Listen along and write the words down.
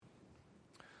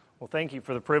Well, thank you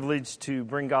for the privilege to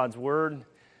bring God's Word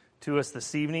to us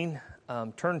this evening.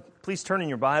 Please turn in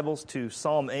your Bibles to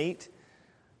Psalm 8.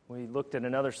 We looked at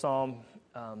another psalm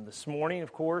this morning,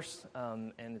 of course,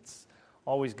 and it's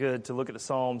always good to look at the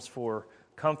Psalms for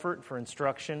comfort, for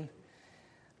instruction.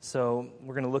 So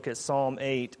we're going to look at Psalm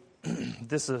 8.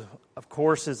 This, of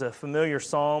course, is a familiar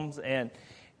psalm, and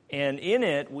in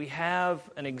it we have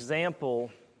an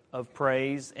example of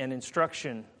praise and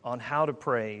instruction on how to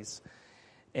praise.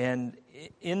 And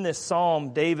in this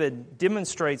psalm, David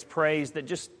demonstrates praise that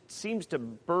just seems to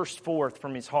burst forth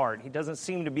from his heart. He doesn't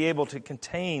seem to be able to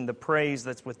contain the praise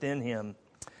that's within him,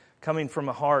 coming from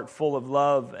a heart full of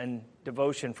love and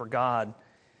devotion for God.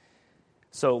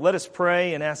 So let us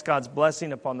pray and ask God's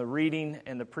blessing upon the reading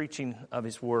and the preaching of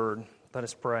His Word. Let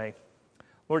us pray.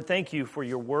 Lord, thank you for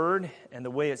your Word and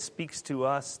the way it speaks to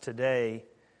us today.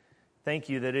 Thank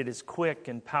you that it is quick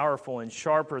and powerful and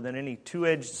sharper than any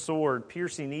two-edged sword,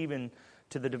 piercing even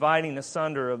to the dividing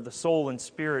asunder of the soul and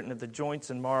spirit and of the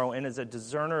joints and marrow, and is a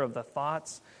discerner of the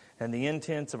thoughts and the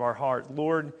intents of our heart.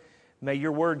 Lord, may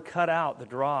your word cut out the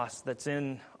dross that's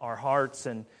in our hearts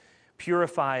and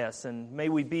purify us, and may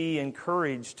we be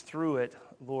encouraged through it.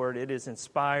 Lord, it is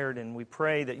inspired, and we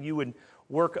pray that you would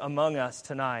work among us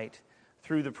tonight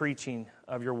through the preaching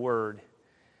of your word.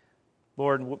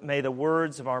 Lord, may the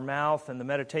words of our mouth and the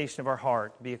meditation of our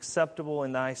heart be acceptable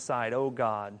in thy sight, O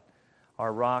God,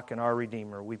 our rock and our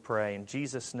redeemer, we pray. In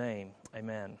Jesus' name,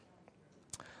 amen.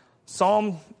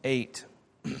 Psalm 8.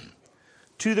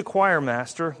 To the choir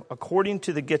master, according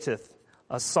to the Gittith,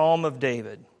 a psalm of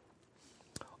David.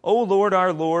 O Lord,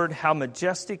 our Lord, how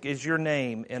majestic is your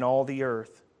name in all the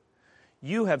earth.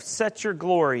 You have set your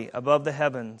glory above the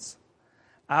heavens.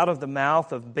 Out of the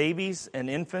mouth of babies and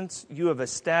infants, you have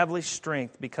established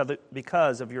strength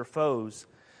because of your foes,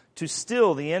 to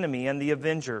still the enemy and the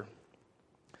avenger.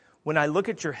 When I look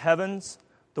at your heavens,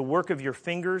 the work of your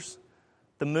fingers,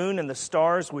 the moon and the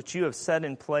stars which you have set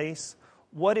in place,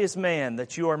 what is man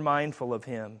that you are mindful of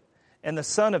him, and the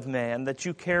son of man that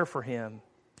you care for him?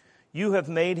 You have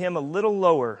made him a little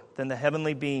lower than the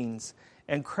heavenly beings,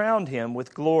 and crowned him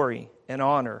with glory and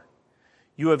honor.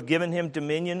 You have given him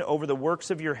dominion over the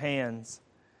works of your hands.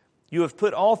 You have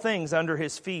put all things under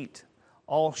his feet,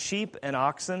 all sheep and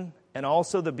oxen, and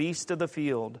also the beasts of the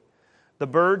field, the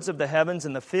birds of the heavens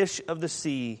and the fish of the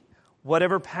sea,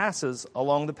 whatever passes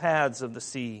along the paths of the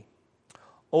sea.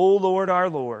 O Lord, our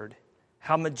Lord,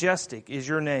 how majestic is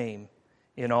your name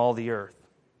in all the earth.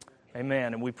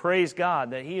 Amen. And we praise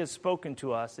God that he has spoken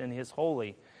to us in his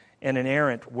holy and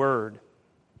inerrant word.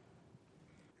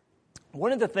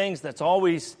 One of the things that's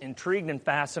always intrigued and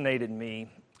fascinated me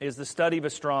is the study of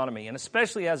astronomy, and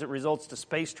especially as it results to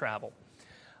space travel.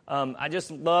 I just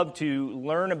love to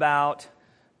learn about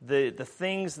the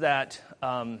things that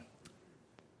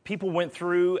people went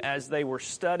through as they were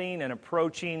studying and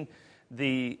approaching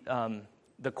the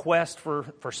quest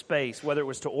for space, whether it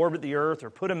was to orbit the Earth or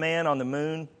put a man on the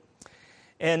moon.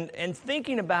 And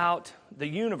thinking about the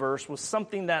universe was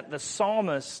something that the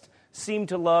psalmist seemed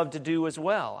to love to do as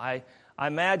well. I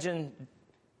imagine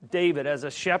David as a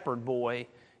shepherd boy,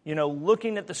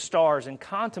 looking at the stars and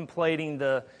contemplating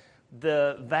the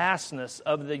vastness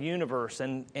of the universe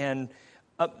and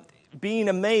being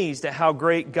amazed at how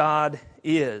great God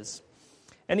is.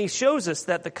 And he shows us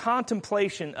that the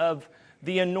contemplation of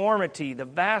the enormity, the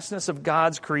vastness of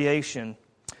God's creation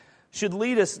should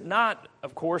lead us not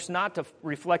to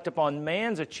reflect upon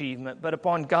man's achievement, but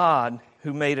upon God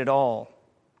who made it all.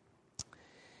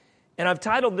 And I've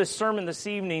titled this sermon this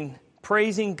evening,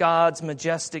 Praising God's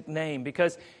Majestic Name,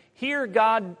 because here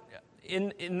God,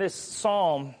 in this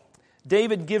psalm,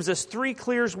 David gives us three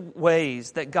clear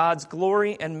ways that God's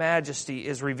glory and majesty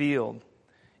is revealed.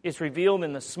 It's revealed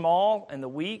in the small and the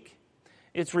weak.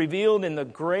 It's revealed in the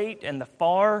great and the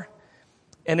far.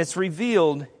 And it's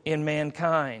revealed in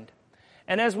mankind.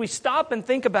 And as we stop and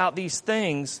think about these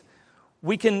things,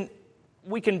 we can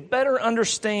better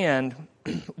understand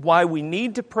why we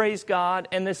need to praise God,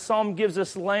 and this psalm gives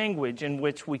us language in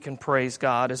which we can praise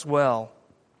God as well.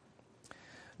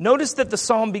 Notice that the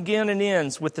psalm begins and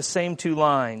ends with the same two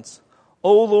lines.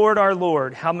 O Lord, our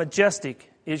Lord, how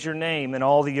majestic is your name in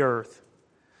all the earth.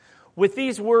 With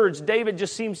these words, David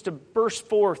just seems to burst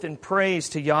forth in praise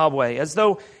to Yahweh, as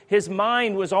though his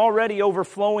mind was already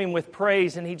overflowing with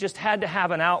praise, and he just had to have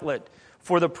an outlet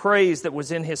for the praise that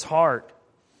was in his heart.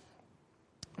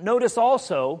 Notice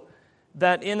also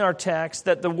that in our text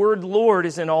that the word Lord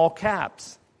is in all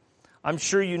caps. I'm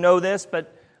sure you know this,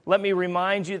 but let me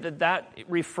remind you that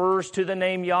refers to the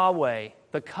name Yahweh,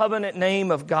 the covenant name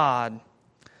of God.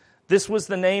 This was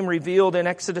the name revealed in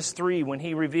Exodus 3 when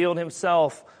he revealed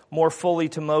himself more fully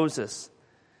to Moses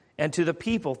and to the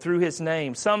people through his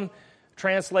name. Some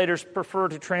translators prefer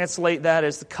to translate that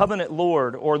as the covenant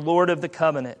Lord or Lord of the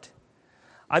covenant.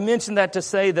 I mention that to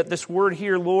say that this word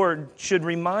here, Lord, should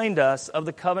remind us of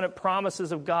the covenant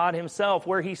promises of God himself,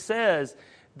 where he says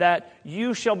that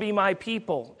you shall be my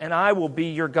people and I will be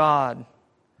your God.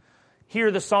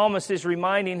 Here the psalmist is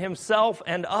reminding himself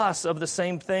and us of the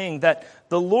same thing, that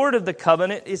the Lord of the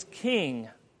covenant is king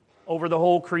over the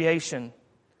whole creation.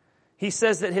 He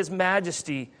says that his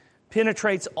majesty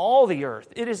penetrates all the earth.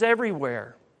 It is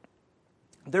everywhere.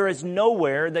 There is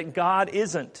nowhere that God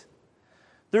isn't.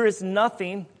 There is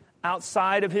nothing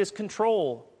outside of his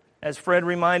control, as Fred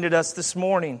reminded us this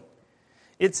morning.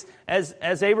 It's,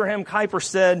 as Abraham Kuyper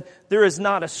said, there is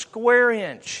not a square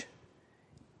inch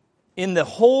in the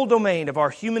whole domain of our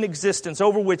human existence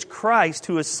over which Christ,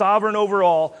 who is sovereign over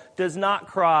all, does not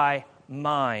cry,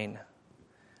 mine.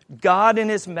 God in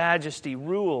his majesty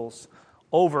rules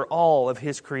over all of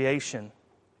his creation.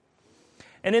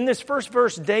 And in this first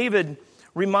verse, David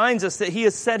reminds us that he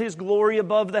has set his glory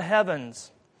above the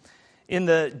heavens. In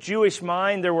the Jewish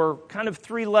mind, there were kind of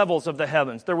three levels of the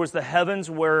heavens. There was the heavens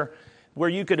where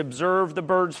you could observe the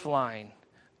birds flying.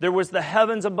 There was the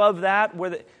heavens above that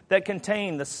that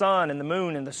contained the sun and the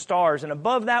moon and the stars. And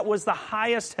above that was the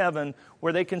highest heaven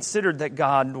where they considered that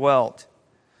God dwelt.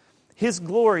 His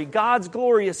glory, God's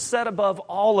glory, is set above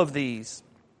all of these.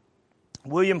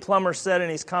 William Plummer said in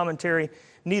his commentary,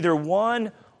 neither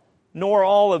one nor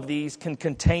all of these can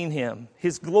contain him.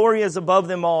 His glory is above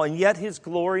them all, and yet his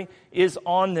glory is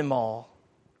on them all.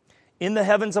 In the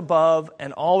heavens above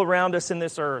and all around us in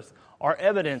this earth are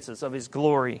evidences of his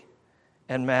glory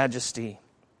and majesty.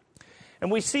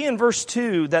 And we see in verse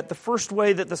 2 that the first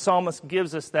way that the psalmist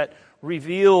gives us that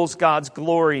reveals God's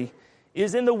glory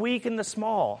is in the weak and the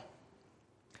small.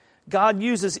 God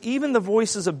uses even the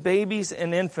voices of babies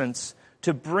and infants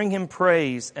to bring him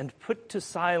praise and put to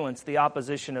silence the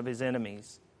opposition of his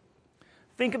enemies.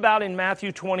 Think about in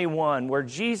Matthew 21, where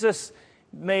Jesus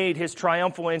made his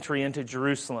triumphal entry into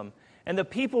Jerusalem, and the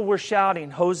people were shouting,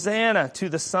 Hosanna to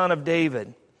the Son of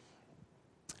David.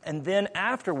 And then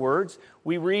afterwards,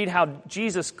 we read how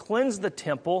Jesus cleansed the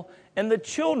temple, and the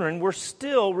children were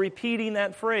still repeating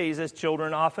that phrase, as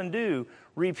children often do,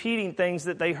 repeating things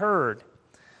that they heard.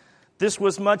 This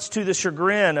was much to the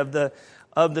chagrin of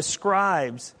the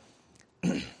scribes.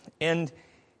 And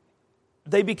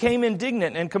they became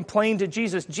indignant and complained to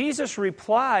Jesus. Jesus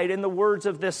replied in the words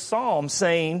of this psalm,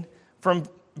 saying from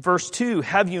verse 2,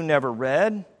 have you never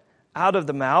read? Out of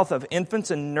the mouth of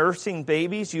infants and nursing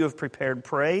babies you have prepared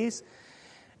praise.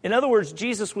 In other words,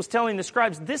 Jesus was telling the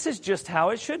scribes, this is just how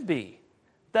it should be,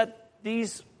 that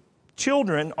these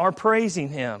children are praising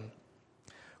him.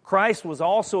 Christ was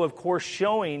also, of course,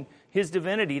 showing his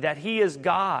divinity, that he is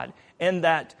God, and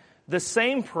that the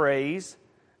same praise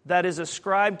that is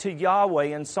ascribed to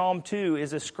Yahweh in Psalm 2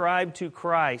 is ascribed to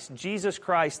Christ, Jesus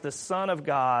Christ, the Son of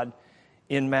God,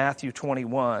 in Matthew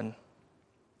 21.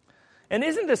 And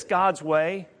isn't this God's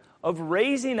way of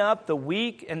raising up the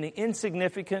weak and the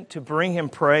insignificant to bring him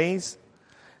praise?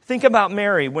 Think about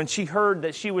Mary when she heard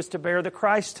that she was to bear the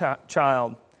Christ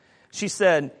child. She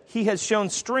said, he has shown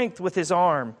strength with his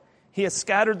arm. He has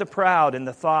scattered the proud in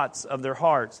the thoughts of their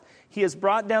hearts. He has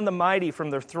brought down the mighty from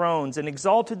their thrones and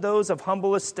exalted those of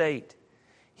humble estate.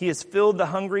 He has filled the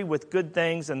hungry with good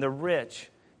things, and the rich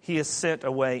he has sent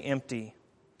away empty.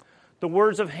 The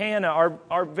words of Hannah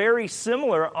are very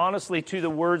similar, honestly, to the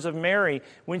words of Mary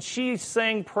when she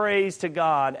sang praise to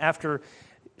God after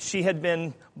she had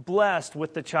been blessed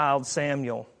with the child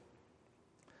Samuel.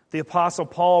 The Apostle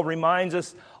Paul reminds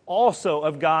us also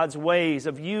of God's ways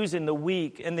of using the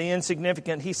weak and the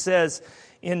insignificant. He says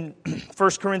in 1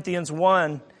 Corinthians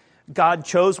 1, God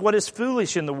chose what is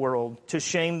foolish in the world to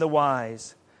shame the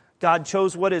wise. God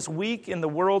chose what is weak in the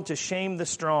world to shame the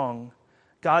strong.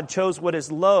 God chose what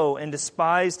is low and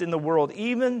despised in the world,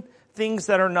 even things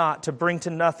that are not, to bring to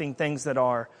nothing things that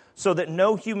are, so that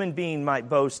no human being might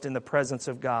boast in the presence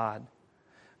of God.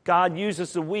 God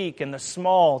uses the weak and the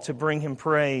small to bring him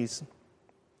praise.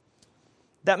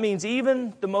 That means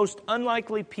even the most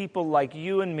unlikely people like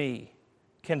you and me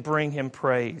can bring him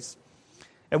praise.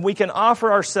 And we can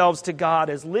offer ourselves to God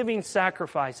as living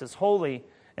sacrifices, holy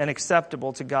and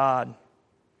acceptable to God.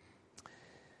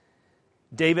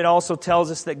 David also tells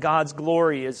us that God's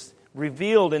glory is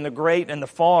revealed in the great and the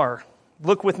far.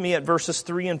 Look with me at verses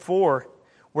 3 and 4,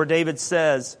 where David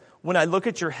says, when I look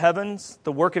at your heavens,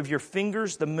 the work of your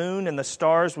fingers, the moon and the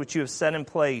stars which you have set in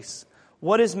place,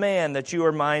 what is man that you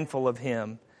are mindful of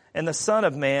him, and the son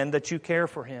of man that you care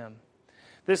for him?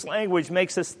 This language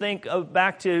makes us think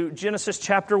back to Genesis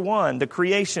chapter 1, the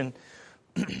creation,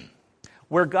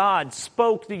 where God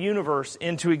spoke the universe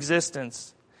into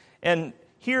existence. And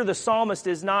here the psalmist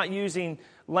is not using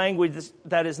language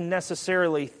that is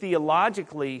necessarily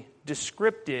theologically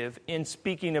descriptive in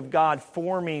speaking of God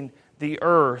forming the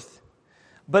earth,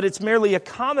 but it's merely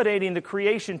accommodating the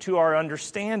creation to our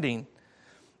understanding.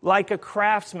 Like a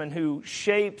craftsman who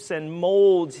shapes and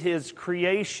molds his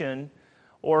creation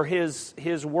or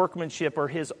his workmanship or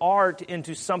his art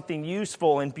into something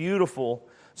useful and beautiful,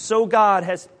 so God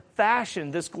has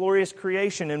fashioned this glorious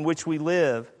creation in which we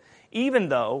live, even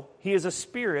though He is a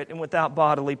spirit and without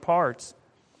bodily parts.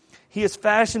 He has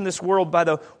fashioned this world by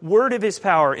the word of His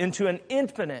power into an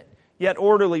infinite yet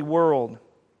orderly world.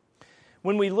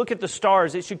 When we look at the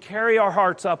stars, it should carry our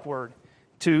hearts upward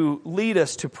to lead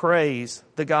us to praise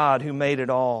the God who made it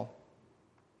all.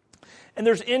 And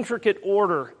there's intricate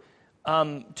order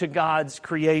to God's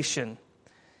creation.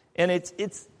 And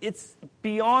it's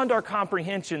beyond our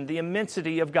comprehension, the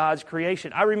immensity of God's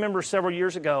creation. I remember several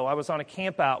years ago, I was on a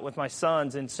camp out with my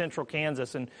sons in central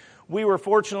Kansas, and we were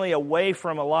fortunately away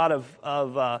from a lot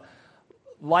of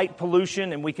light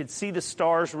pollution, and we could see the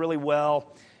stars really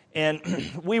well. And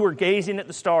we were gazing at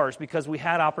the stars because we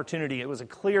had opportunity. It was a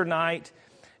clear night,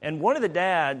 and one of the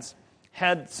dads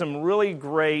had some really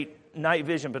great night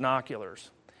vision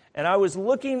binoculars. And I was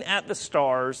looking at the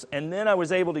stars, and then I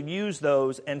was able to use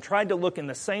those and tried to look in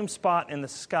the same spot in the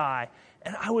sky,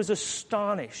 and I was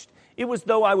astonished. It was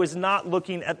though I was not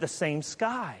looking at the same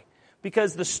sky,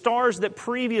 because the stars that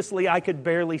previously I could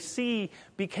barely see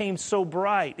became so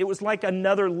bright. It was like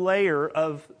another layer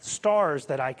of stars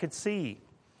that I could see.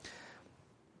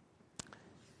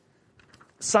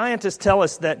 Scientists tell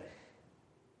us that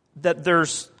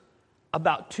there's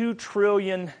about 2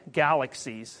 trillion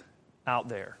galaxies out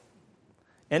there.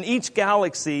 And each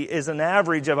galaxy is an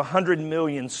average of 100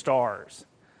 million stars.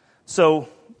 So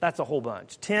that's a whole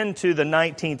bunch. 10 to the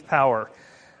 19th power.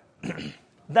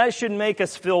 That should make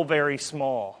us feel very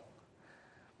small.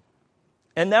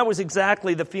 And that was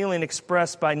exactly the feeling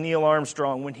expressed by Neil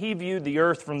Armstrong. When he viewed the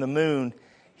Earth from the moon,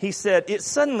 he said, "It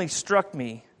suddenly struck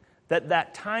me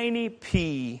that tiny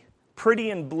pea, pretty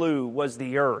and blue, was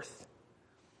the Earth.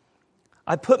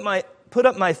 I put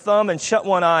up my thumb and shut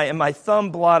one eye, and my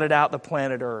thumb blotted out the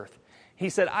planet Earth." He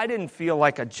said, "I didn't feel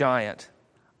like a giant.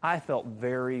 I felt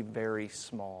very, very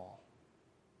small."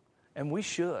 And we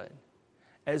should.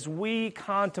 As we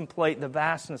contemplate the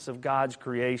vastness of God's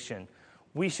creation,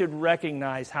 we should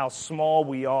recognize how small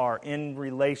we are in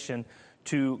relation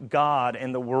to God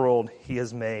and the world He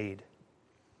has made.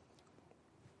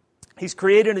 He's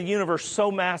created a universe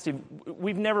so massive,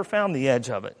 we've never found the edge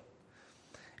of it.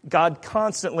 God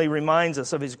constantly reminds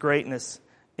us of His greatness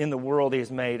in the world He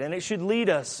has made, and it should lead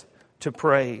us to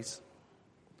praise.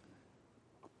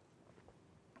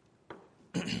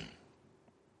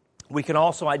 We can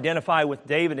also identify with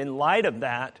David in light of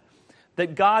that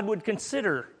God would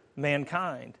consider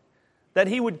mankind, that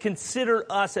He would consider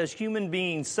us as human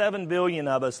beings, 7 billion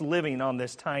of us living on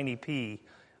this tiny pea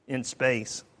in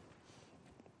space.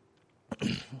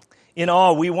 In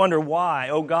awe, we wonder why.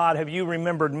 "Oh God, have you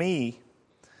remembered me?"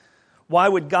 Why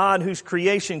would God, whose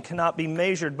creation cannot be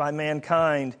measured by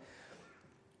mankind,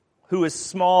 who is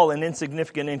small and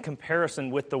insignificant in comparison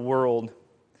with the world?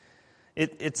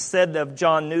 It's said of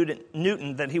John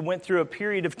Newton that he went through a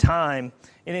period of time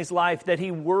in his life that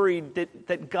he worried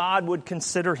that God would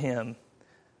consider him,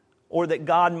 or that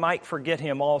God might forget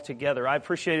him altogether. I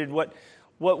appreciated what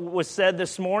was said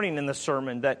this morning in the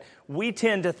sermon, that we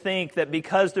tend to think that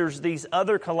because there's these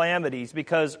other calamities,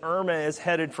 because Irma is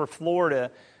headed for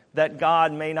Florida, that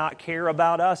God may not care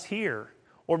about us here.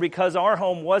 Or because our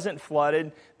home wasn't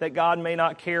flooded, that God may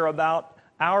not care about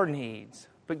our needs.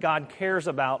 But God cares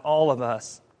about all of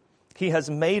us. He has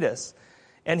made us.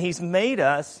 And He's made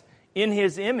us in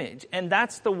His image. And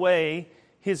that's the way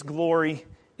His glory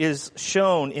is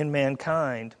shown in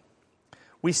mankind.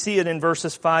 We see it in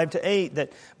verses 5 to 8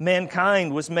 that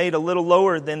mankind was made a little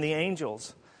lower than the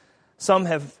angels. Some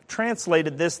have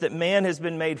translated this that man has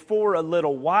been made for a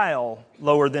little while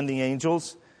lower than the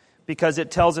angels, because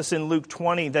it tells us in Luke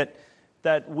 20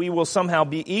 that we will somehow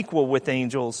be equal with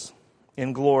angels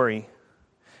in glory.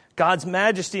 God's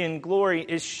majesty and glory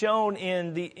is shown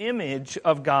in the image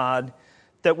of God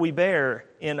that we bear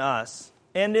in us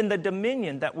and in the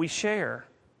dominion that we share.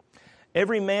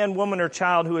 Every man, woman, or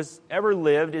child who has ever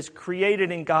lived is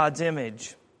created in God's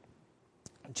image.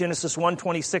 Genesis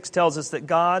 1:26 tells us that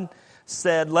God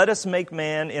said, "Let us make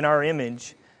man in our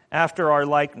image, after our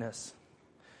likeness."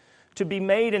 To be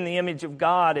made in the image of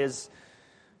God is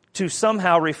to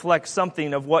somehow reflect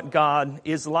something of what God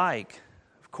is like.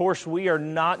 Of course, we are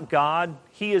not God.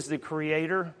 He is the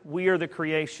creator. We are the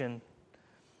creation.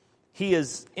 He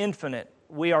is infinite.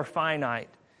 We are finite.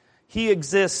 He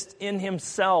exists in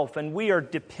himself, and we are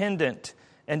dependent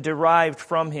and derived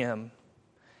from him.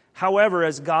 However,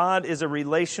 as God is a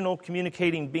relational,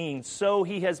 communicating being, so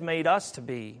he has made us to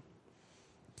be.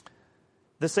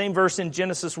 The same verse in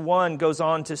Genesis 1 goes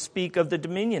on to speak of the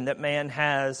dominion that man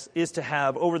is to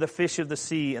have over the fish of the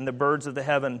sea and the birds of the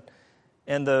heaven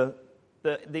and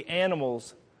the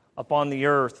animals upon the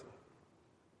earth.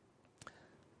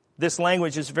 This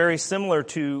language is very similar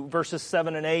to verses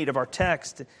 7 and 8 of our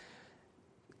text.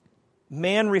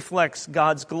 Man reflects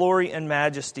God's glory and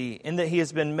majesty in that he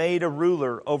has been made a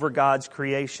ruler over God's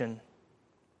creation.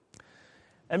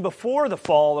 And before the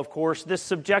fall, of course, this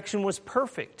subjection was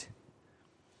perfect.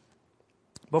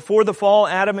 Before the fall,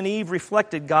 Adam and Eve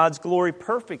reflected God's glory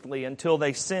perfectly until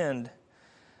they sinned.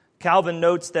 Calvin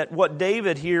notes that what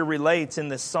David here relates in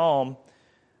this psalm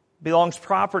belongs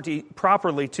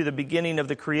properly to the beginning of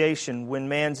the creation when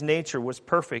man's nature was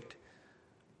perfect.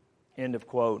 End of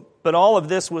quote. But all of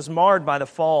this was marred by the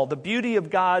fall. The beauty of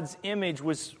God's image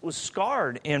was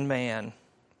scarred in man.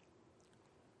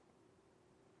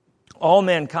 All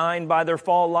mankind by their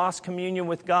fall lost communion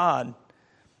with God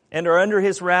and are under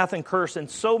his wrath and curse,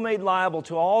 and so made liable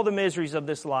to all the miseries of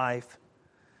this life,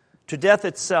 to death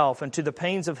itself and to the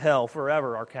pains of hell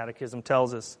forever, our catechism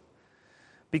tells us.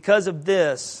 Because of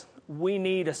this, we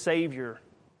need a Savior.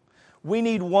 We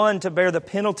need one to bear the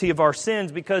penalty of our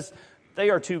sins because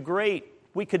they are too great.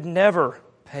 We could never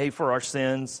pay for our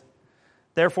sins.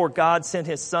 Therefore, God sent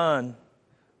his Son.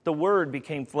 The Word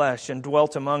became flesh and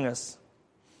dwelt among us.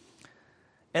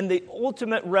 And the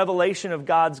ultimate revelation of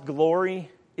God's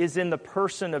glory is in the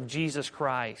person of Jesus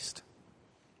Christ.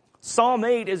 Psalm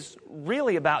 8 is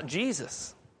really about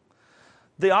Jesus.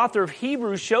 The author of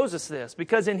Hebrews shows us this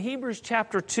because in Hebrews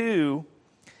chapter 2,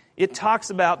 it talks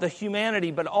about the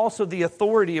humanity but also the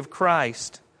authority of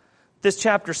Christ. This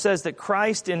chapter says that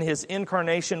Christ in his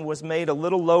incarnation was made a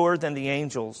little lower than the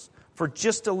angels for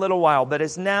just a little while, but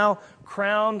is now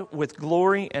crowned with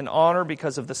glory and honor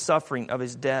because of the suffering of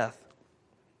his death.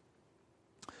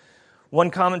 One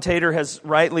commentator has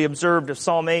rightly observed of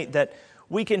Psalm 8 that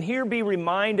we can here be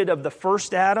reminded of the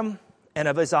first Adam and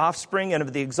of his offspring and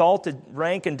of the exalted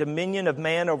rank and dominion of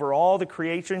man over all the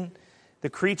creation, the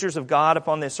creatures of God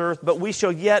upon this earth. But we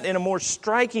shall yet in a more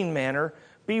striking manner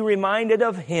be reminded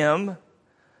of him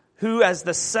who as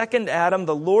the second Adam,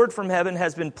 the Lord from heaven,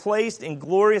 has been placed in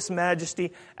glorious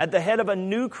majesty at the head of a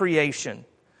new creation,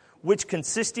 which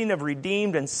consisting of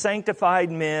redeemed and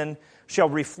sanctified men shall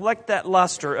reflect that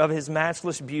luster of his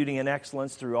matchless beauty and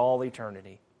excellence through all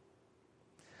eternity.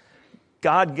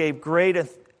 God gave great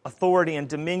authority and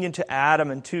dominion to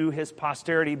Adam and to his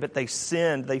posterity, but they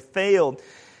sinned, they failed.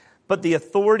 But the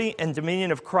authority and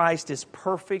dominion of Christ is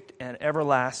perfect and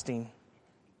everlasting.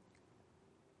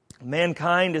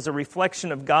 Mankind is a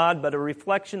reflection of God, but a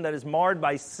reflection that is marred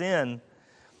by sin.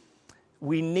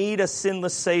 We need a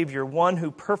sinless Savior, one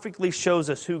who perfectly shows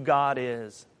us who God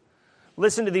is.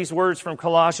 Listen to these words from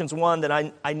Colossians 1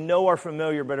 that I know are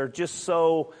familiar, but are just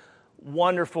so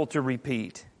wonderful to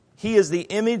repeat. He is the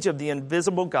image of the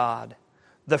invisible God,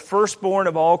 the firstborn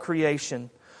of all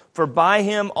creation. For by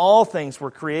him all things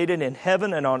were created in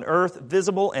heaven and on earth,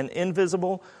 visible and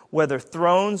invisible, whether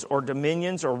thrones or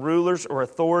dominions or rulers or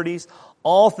authorities.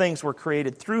 All things were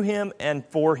created through him and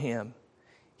for him.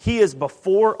 He is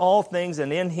before all things,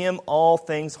 and in him all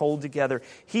things hold together.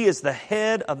 He is the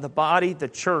head of the body, the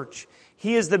church.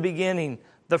 He is the beginning,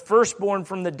 the firstborn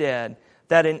from the dead,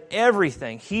 that in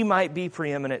everything he might be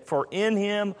preeminent. For in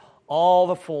him all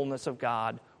the fullness of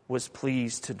God was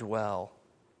pleased to dwell.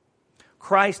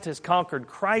 Christ has conquered.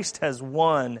 Christ has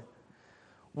won.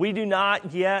 We do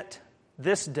not yet,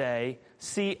 this day,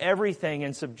 see everything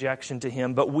in subjection to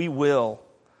him, but we will.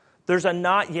 There's a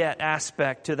not yet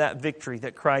aspect to that victory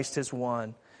that Christ has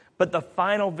won. But the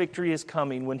final victory is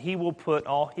coming when he will put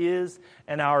all his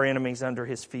and our enemies under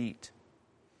his feet.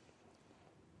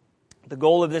 The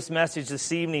goal of this message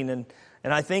this evening,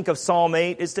 and I think of Psalm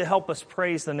 8, is to help us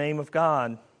praise the name of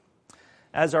God.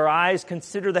 As our eyes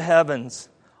consider the heavens,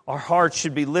 our hearts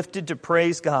should be lifted to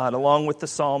praise God along with the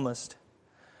psalmist.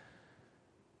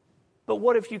 But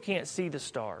what if you can't see the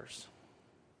stars?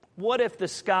 What if the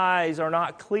skies are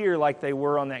not clear like they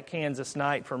were on that Kansas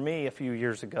night for me a few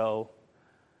years ago?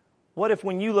 What if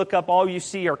when you look up, all you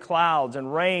see are clouds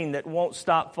and rain that won't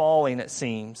stop falling, it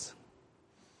seems?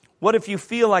 What if you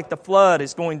feel like the flood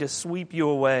is going to sweep you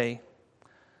away?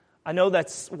 I know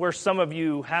that's where some of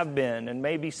you have been and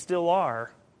maybe still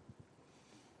are.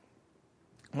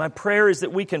 My prayer is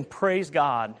that we can praise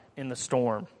God in the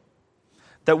storm,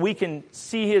 that we can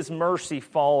see his mercy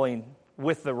falling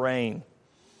with the rain.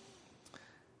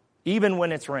 Even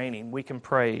when it's raining, we can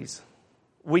praise.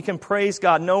 We can praise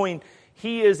God knowing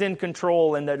He is in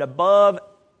control and that above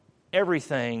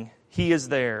everything, He is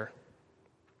there.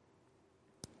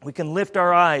 We can lift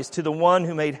our eyes to the one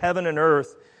who made heaven and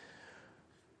earth,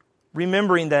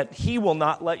 remembering that He will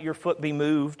not let your foot be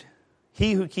moved.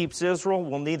 He who keeps Israel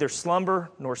will neither slumber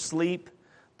nor sleep.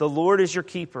 The Lord is your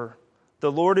keeper.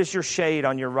 The Lord is your shade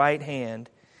on your right hand.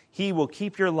 He will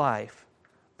keep your life.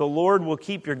 The Lord will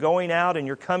keep your going out and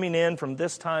your coming in from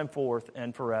this time forth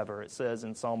and forever, it says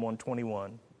in Psalm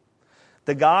 121.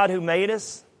 The God who made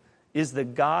us is the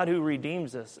God who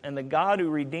redeems us, and the God who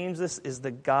redeems us is the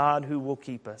God who will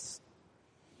keep us.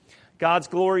 God's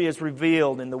glory is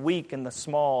revealed in the weak and the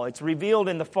small. It's revealed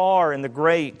in the far and the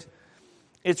great.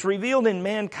 It's revealed in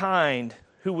mankind,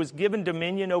 who was given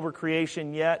dominion over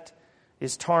creation, yet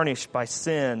is tarnished by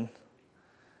sin.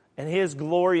 And His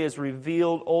glory is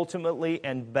revealed ultimately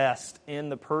and best in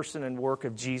the person and work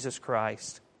of Jesus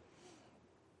Christ,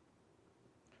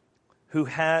 who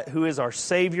is our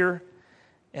Savior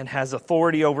and has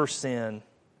authority over sin.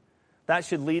 That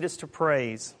should lead us to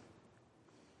praise.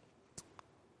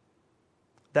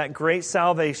 That great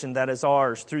salvation that is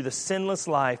ours through the sinless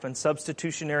life and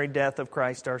substitutionary death of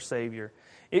Christ our Savior.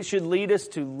 It should lead us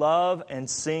to love and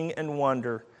sing and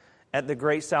wonder at the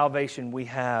great salvation we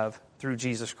have through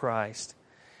Jesus Christ.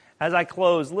 As I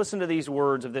close, listen to these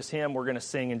words of this hymn we're going to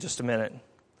sing in just a minute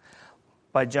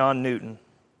by John Newton.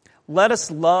 Let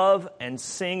us love and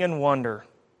sing and wonder.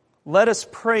 Let us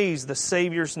praise the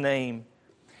Savior's name.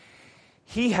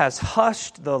 He has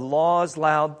hushed the law's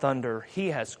loud thunder.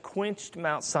 He has quenched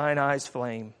Mount Sinai's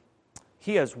flame.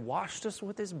 He has washed us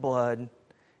with His blood.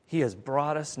 He has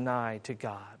brought us nigh to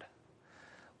God.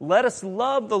 Let us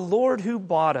love the Lord who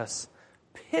bought us,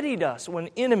 pitied us when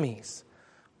enemies,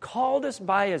 called us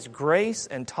by His grace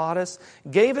and taught us,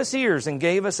 gave us ears and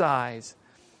gave us eyes.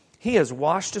 He has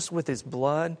washed us with His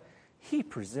blood. He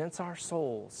presents our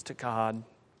souls to God.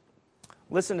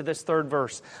 Listen to this third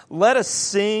verse. Let us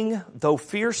sing, though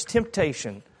fierce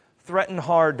temptation threaten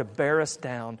hard to bear us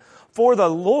down. For the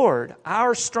Lord,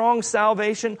 our strong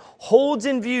salvation, holds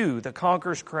in view the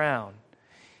conqueror's crown.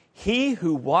 He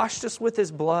who washed us with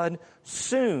His blood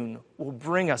soon will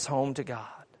bring us home to God.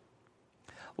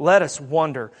 Let us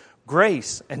wonder.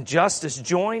 Grace and justice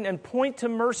join and point to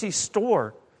mercy's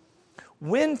store.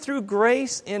 When through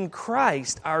grace in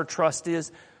Christ our trust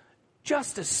is,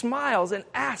 justice smiles and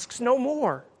asks no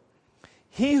more.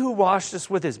 He who washed us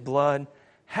with His blood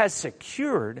has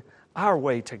secured our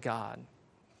way to God.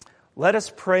 Let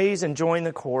us praise and join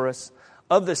the chorus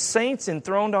of the saints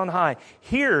enthroned on high.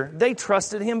 Here they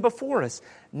trusted Him before us.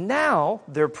 Now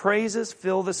their praises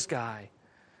fill the sky.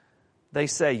 They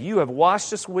say, you have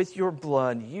washed us with your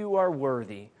blood. You are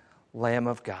worthy, Lamb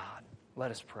of God.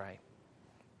 Let us pray.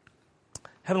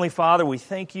 Heavenly Father, we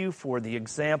thank You for the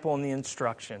example and the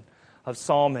instruction of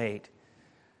Psalm 8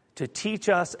 to teach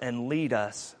us and lead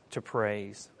us to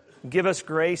praise. Give us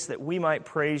grace that we might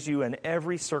praise You in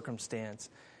every circumstance,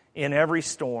 in every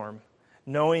storm,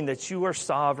 knowing that You are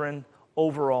sovereign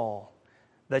over all,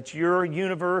 that Your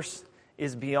universe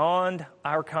is beyond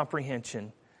our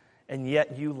comprehension, and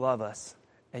yet You love us,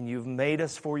 and You've made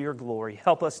us for Your glory.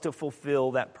 Help us to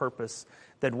fulfill that purpose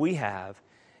that we have.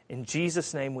 In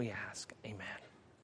Jesus' name we ask, amen.